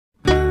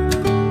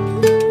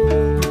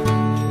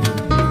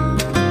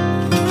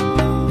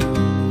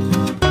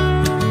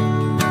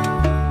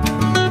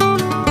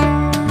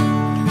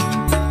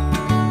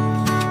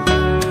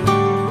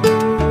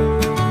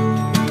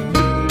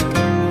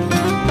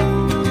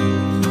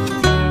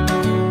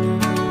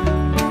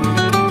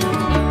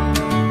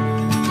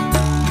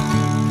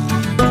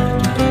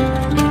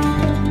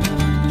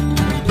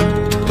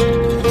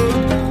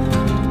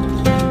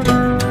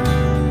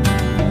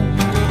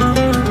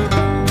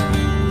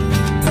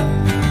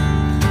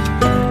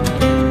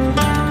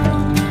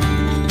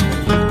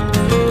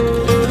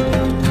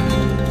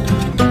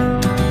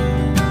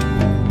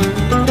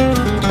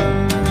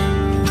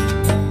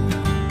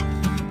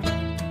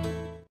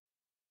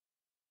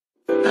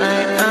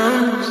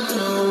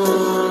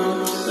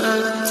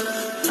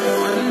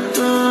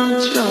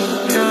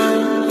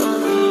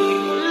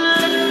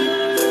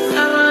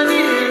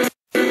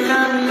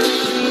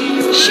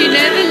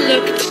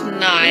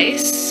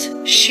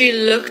she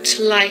looked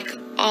like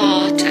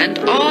art, and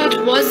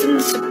art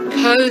wasn't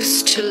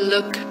supposed to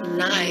look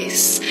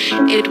nice.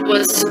 It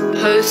was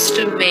supposed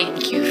to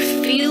make you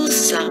feel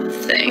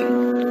something.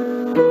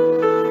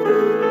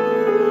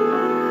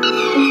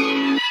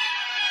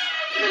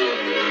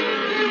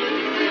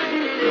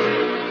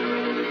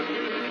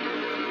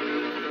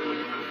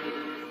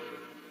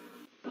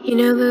 You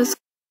know those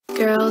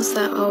girls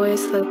that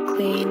always look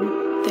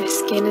clean, their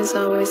skin is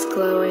always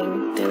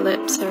glowing, their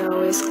lips are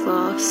always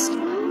glossed,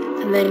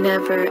 and they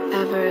never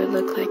ever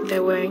look like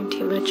they're wearing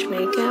too much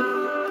makeup?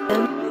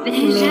 The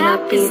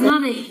hijab is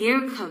not a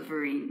hair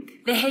covering.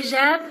 The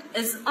hijab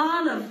is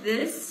all of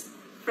this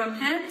from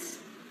head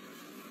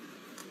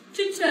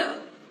to toe.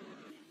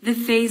 The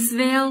face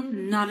veil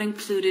not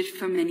included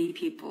for many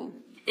people.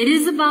 It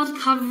is about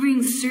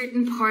covering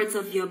certain parts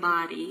of your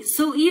body.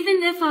 So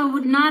even if I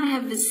would not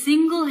have a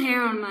single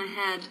hair on my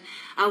head,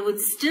 I would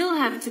still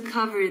have to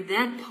cover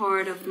that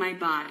part of my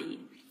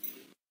body.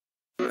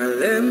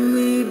 Let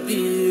me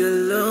be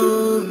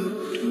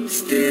alone.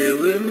 Stay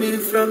with me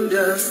from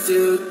dusk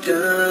till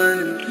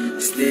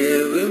dawn.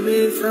 Stay with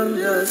me from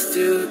dusk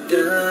till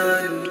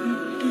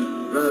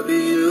dawn. Robbie,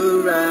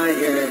 you right.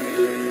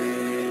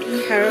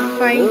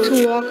 Terrifying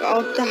to walk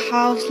out the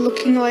house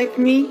looking like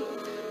me?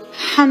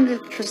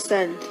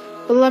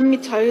 100%. But let me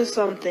tell you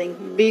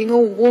something. Being a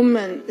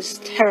woman is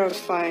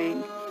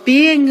terrifying.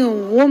 Being a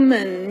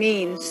woman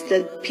means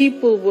that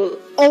people will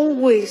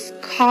always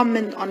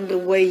comment on the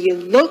way you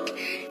look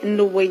and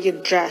the way you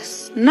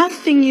dress.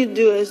 Nothing you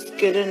do is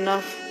good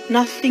enough.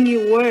 Nothing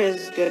you wear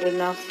is good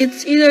enough.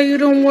 It's either you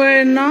don't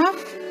wear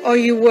enough or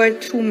you wear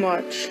too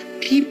much.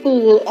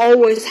 People will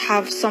always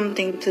have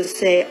something to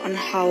say on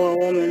how a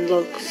woman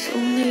looks. If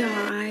only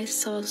our eyes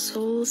saw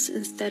souls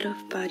instead of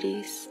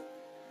bodies,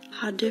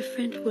 how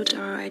different would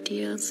our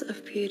ideals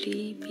of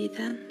beauty be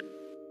then?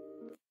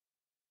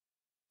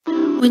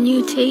 When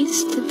you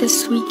taste the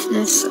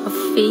sweetness of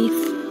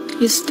faith,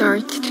 you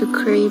start to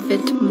crave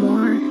it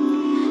more.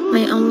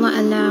 May Allah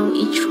allow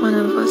each one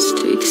of us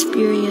to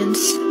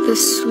experience the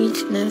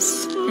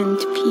sweetness and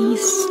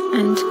peace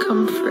and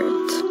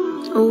comfort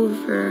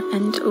over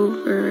and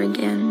over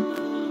again.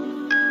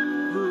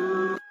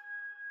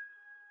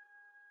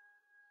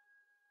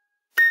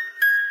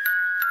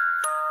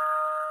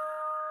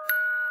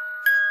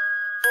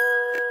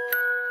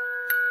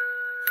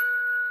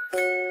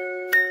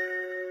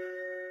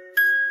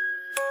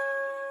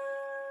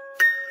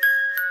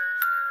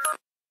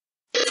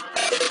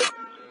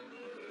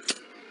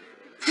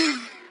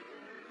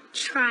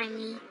 Try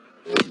me.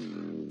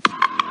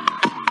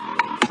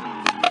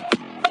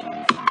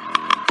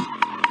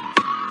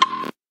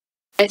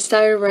 I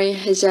started wearing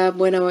hijab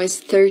when I was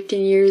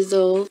 13 years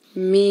old.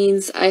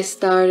 Means I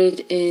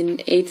started in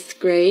 8th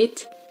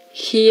grade.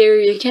 Here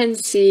you can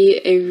see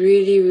a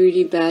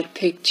really bad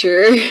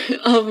picture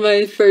of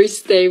my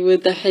first day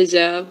with the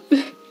hijab.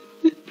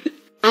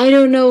 I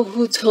don't know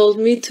who told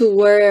me to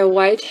wear a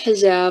white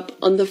hijab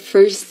on the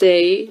first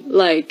day.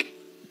 Like,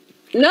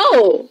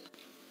 no!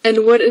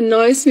 And what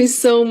annoys me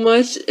so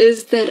much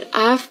is that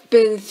I've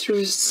been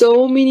through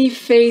so many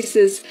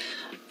phases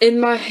in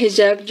my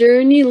hijab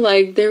journey.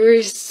 Like, there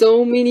were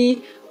so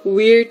many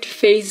weird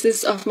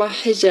phases of my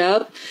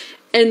hijab.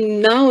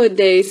 And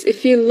nowadays,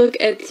 if you look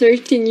at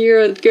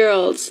 13-year-old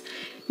girls,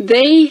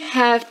 they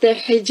have their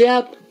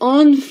hijab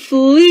on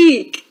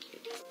fleek.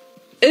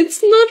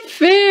 It's not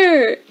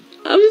fair.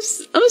 I'm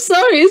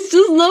sorry, it's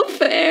just not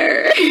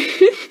fair.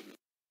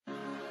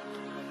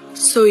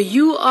 So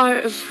you are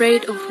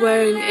afraid of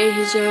wearing a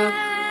hijab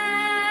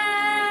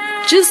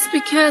just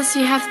because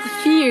you have the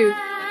fear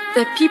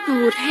that people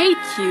would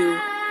hate you.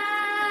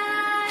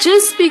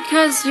 Just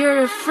because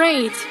you're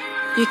afraid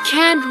you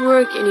can't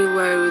work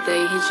anywhere with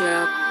a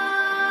hijab.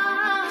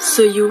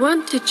 So you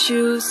want to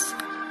choose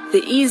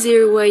the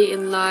easier way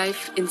in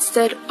life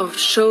instead of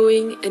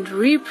showing and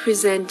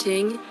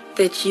representing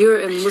that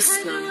you're a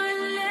Muslim.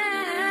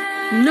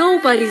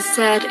 Nobody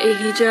said a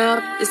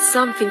hijab is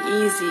something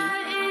easy.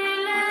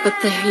 But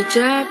the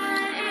hijab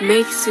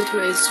makes you to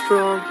a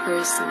strong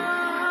person.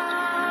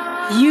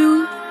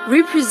 You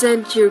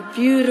represent your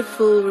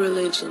beautiful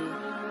religion.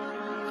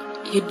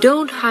 You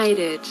don't hide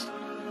it.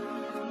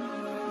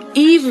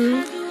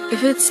 Even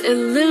if it's a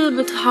little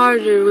bit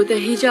harder with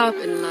a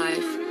hijab in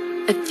life,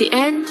 at the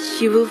end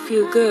you will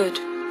feel good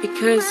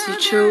because you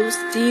chose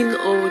Deen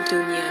over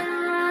Dunya.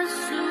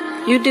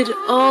 You did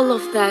all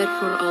of that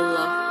for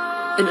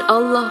Allah, and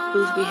Allah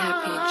will be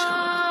happy, inshallah.